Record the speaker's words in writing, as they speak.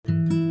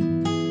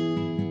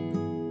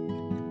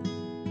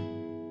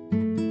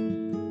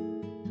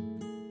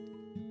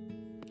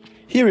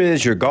Here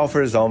is your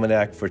Golfer's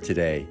Almanac for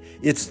today.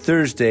 It's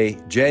Thursday,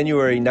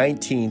 January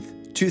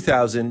 19th,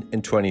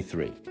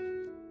 2023.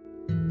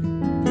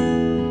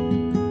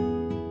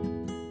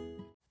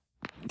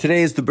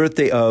 Today is the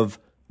birthday of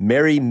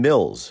Mary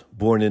Mills,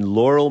 born in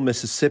Laurel,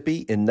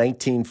 Mississippi in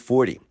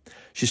 1940.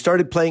 She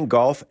started playing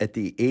golf at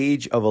the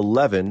age of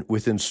 11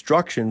 with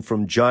instruction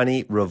from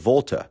Johnny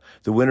Revolta,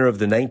 the winner of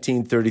the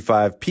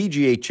 1935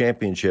 PGA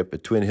Championship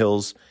at Twin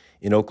Hills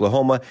in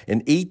Oklahoma,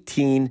 and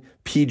 18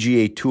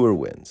 PGA Tour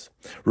wins.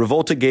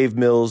 Revolta gave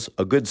Mills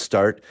a good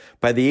start.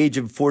 By the age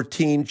of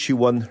 14, she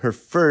won her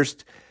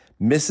first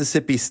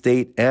Mississippi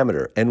State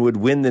Amateur and would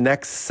win the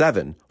next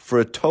 7 for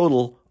a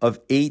total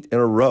of 8 in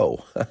a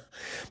row.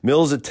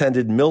 Mills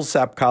attended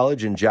Millsap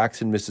College in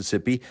Jackson,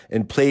 Mississippi,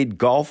 and played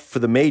golf for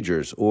the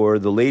majors, or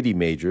the lady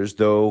majors,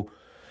 though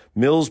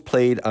Mills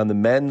played on the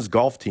men's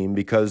golf team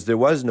because there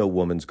was no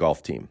women's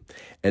golf team.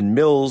 And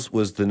Mills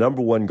was the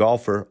number 1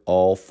 golfer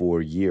all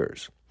 4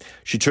 years.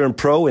 She turned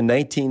pro in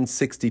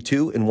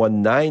 1962 and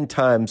won 9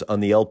 times on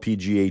the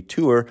LPGA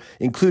Tour,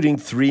 including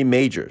 3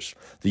 majors.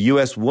 The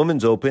U.S.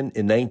 Women's Open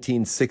in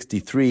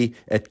 1963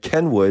 at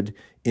Kenwood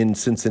in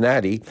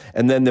Cincinnati,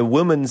 and then the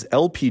Women's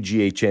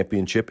LPGA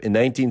Championship in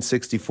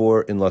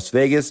 1964 in Las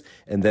Vegas,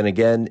 and then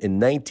again in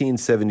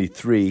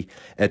 1973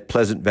 at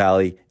Pleasant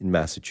Valley in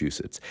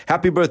Massachusetts.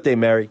 Happy birthday,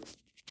 Mary.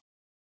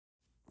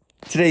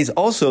 Today's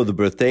also the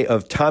birthday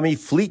of Tommy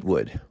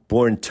Fleetwood,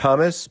 born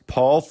Thomas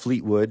Paul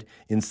Fleetwood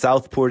in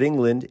Southport,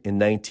 England in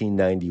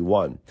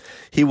 1991.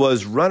 He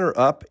was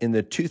runner-up in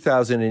the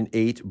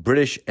 2008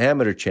 British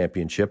Amateur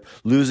Championship,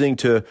 losing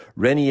to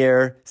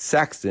Renier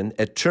Saxton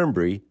at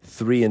Turnberry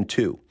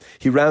 3-2.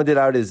 He rounded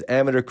out his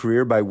amateur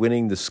career by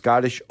winning the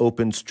Scottish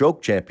Open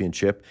Stroke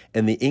Championship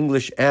and the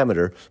English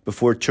Amateur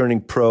before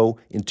turning pro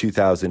in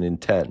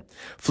 2010.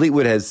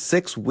 Fleetwood has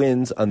 6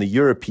 wins on the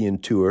European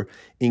Tour,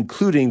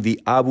 including the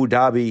Abu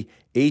Dhabi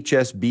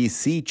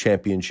HSBC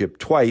Championship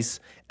twice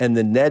and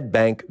the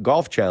Nedbank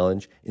Golf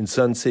Challenge in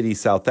Sun City,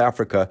 South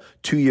Africa,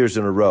 2 years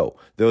in a row,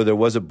 though there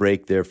was a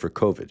break there for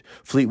COVID.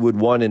 Fleetwood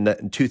won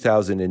in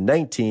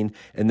 2019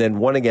 and then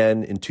won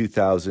again in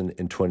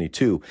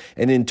 2022.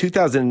 And in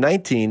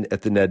 2019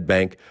 at the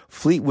Nedbank,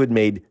 Fleetwood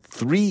made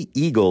 3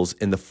 eagles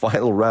in the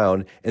final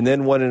round and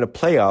then won in a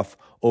playoff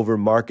over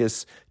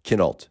Marcus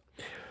Kinault.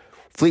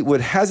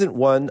 Fleetwood hasn't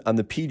won on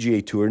the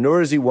PGA Tour, nor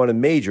has he won a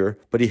major,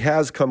 but he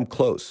has come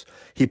close.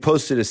 He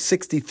posted a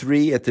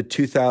 63 at the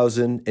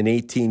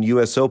 2018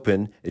 U.S.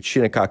 Open at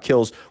Shinnecock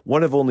Hills,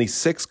 one of only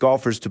 6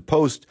 golfers to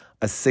post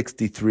a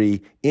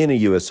 63 in a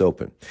U.S.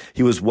 Open.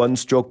 He was 1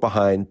 stroke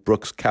behind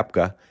Brooks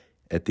Koepka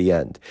at the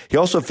end. He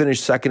also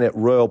finished second at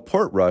Royal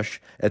Portrush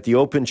at the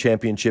Open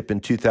Championship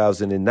in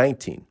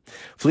 2019.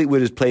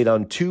 Fleetwood has played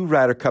on 2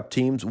 Ryder Cup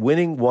teams,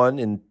 winning one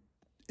in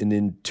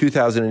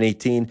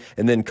 2018,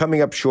 and then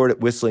coming up short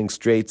at Whistling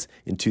Straits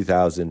in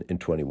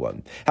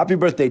 2021. Happy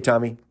birthday,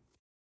 Tommy.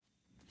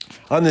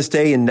 On this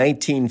day in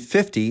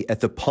 1950, at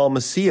the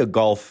Palmacia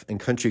Golf and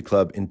Country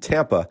Club in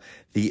Tampa,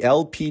 the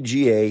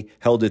LPGA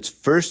held its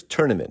first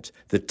tournament,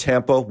 the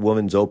Tampa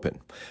Women's Open.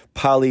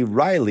 Polly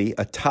Riley,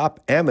 a top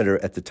amateur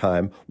at the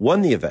time,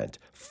 won the event,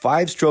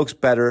 5 strokes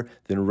better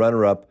than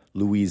runner-up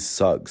Louise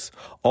Suggs.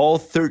 All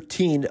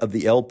 13 of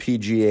the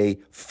LPGA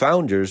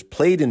founders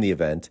played in the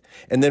event,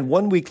 and then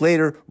 1 week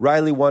later,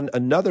 Riley won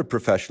another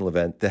professional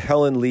event, the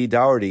Helen Lee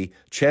Dougherty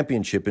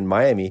Championship in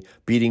Miami,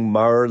 beating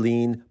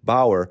Marlene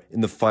Bauer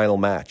in the final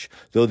match,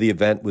 though the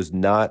event was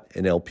not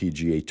an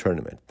LPGA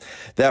tournament.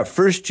 That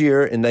first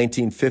year in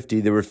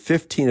 1950, there were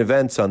 15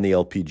 events on the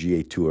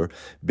LPGA Tour.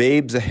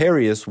 Babe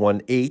Zaharias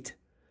won 8,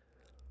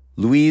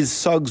 Louise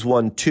Suggs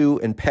won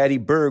 2, and Patty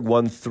Berg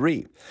won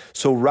 3.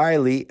 So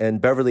Riley and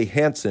Beverly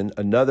Hansen,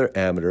 another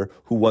amateur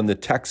who won the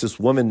Texas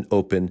Women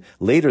Open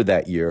later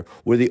that year,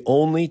 were the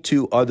only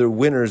 2 other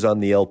winners on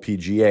the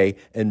LPGA,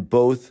 and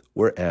both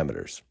were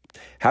amateurs.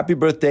 Happy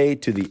birthday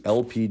to the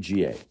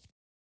LPGA.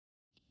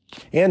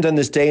 And on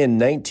this day in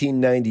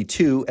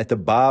 1992, at the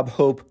Bob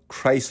Hope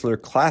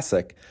Chrysler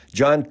Classic,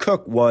 John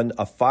Cook won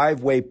a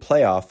 5-way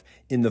playoff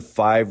in the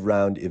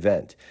 5-round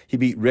event. He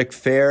beat Rick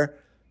Fair,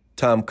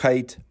 Tom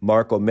Kite,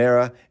 Mark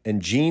O'Mara,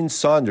 and Gene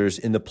Saunders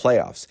in the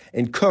playoffs.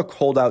 And Cook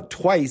holed out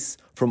twice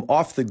from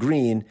off the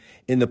green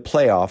in the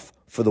playoff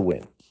for the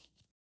win.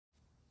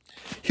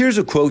 Here's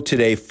a quote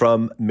today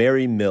from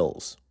Mary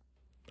Mills.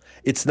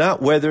 "It's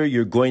not whether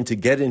you're going to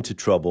get into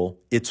trouble,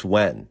 it's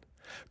when.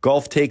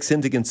 Golf takes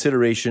into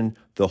consideration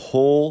the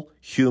whole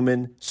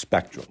human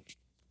spectrum."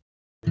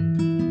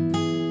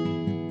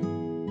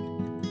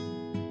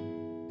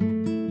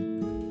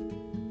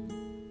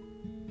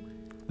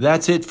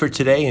 That's it for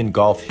today in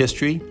golf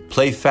history.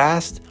 Play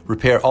fast,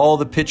 repair all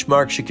the pitch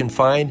marks you can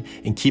find,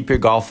 and keep your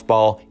golf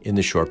ball in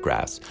the short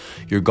grass.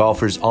 Your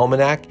Golfer's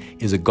Almanac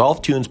is a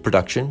Golf Tunes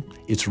production.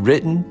 It's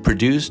written,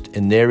 produced,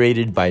 and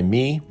narrated by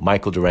me,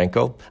 Michael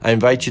Duranko. I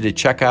invite you to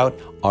check out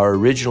our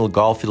original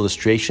golf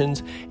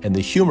illustrations and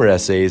the humor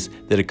essays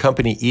that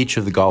accompany each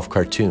of the golf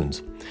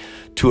cartoons.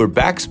 Tour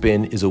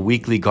Backspin is a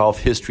weekly golf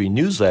history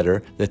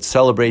newsletter that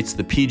celebrates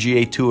the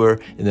PGA Tour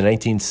in the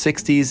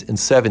 1960s and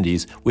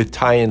 70s with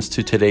tie-ins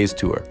to today's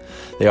tour.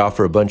 They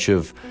offer a bunch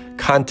of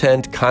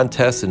content,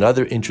 contests, and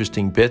other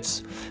interesting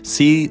bits.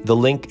 See the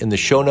link in the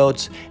show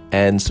notes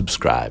and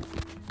subscribe.